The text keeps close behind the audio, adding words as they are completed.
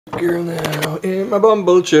Girl now in my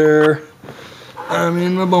Bumbo chair. I'm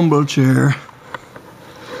in my Bumbo chair.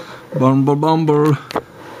 Bumble.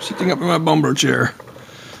 Sitting up in my Bumbo chair.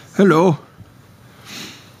 Hello.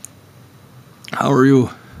 How are you?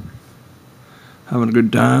 Having a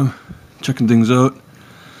good time? Checking things out?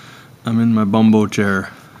 I'm in my Bumbo chair.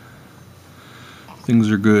 Things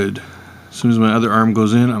are good. As soon as my other arm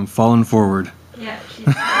goes in, I'm falling forward. Yeah, she's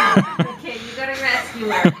okay, you gotta rescue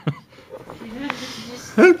her.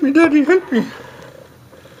 Help me, Daddy, help me.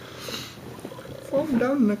 Falling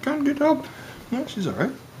down and I can't get up. No, she's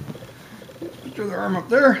alright. Put your other arm up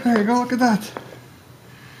there. There you go, look at that.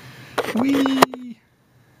 Whee!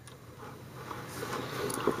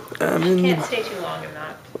 Can't stay too long in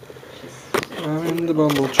that. I'm in the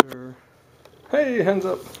Bumble chair. Hey, hands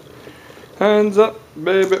up. Hands up,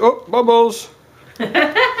 baby. Oh, bubbles.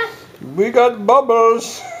 We got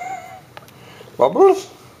bubbles. Bubbles?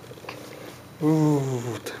 Ooh.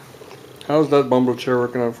 How's that Bumble chair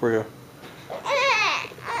working out for you?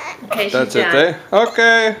 Okay, That's she's it, done. eh?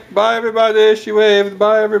 Okay. Bye, everybody. She waved.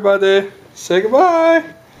 Bye, everybody. Say goodbye.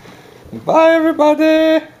 Bye,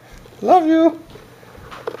 everybody. Love you.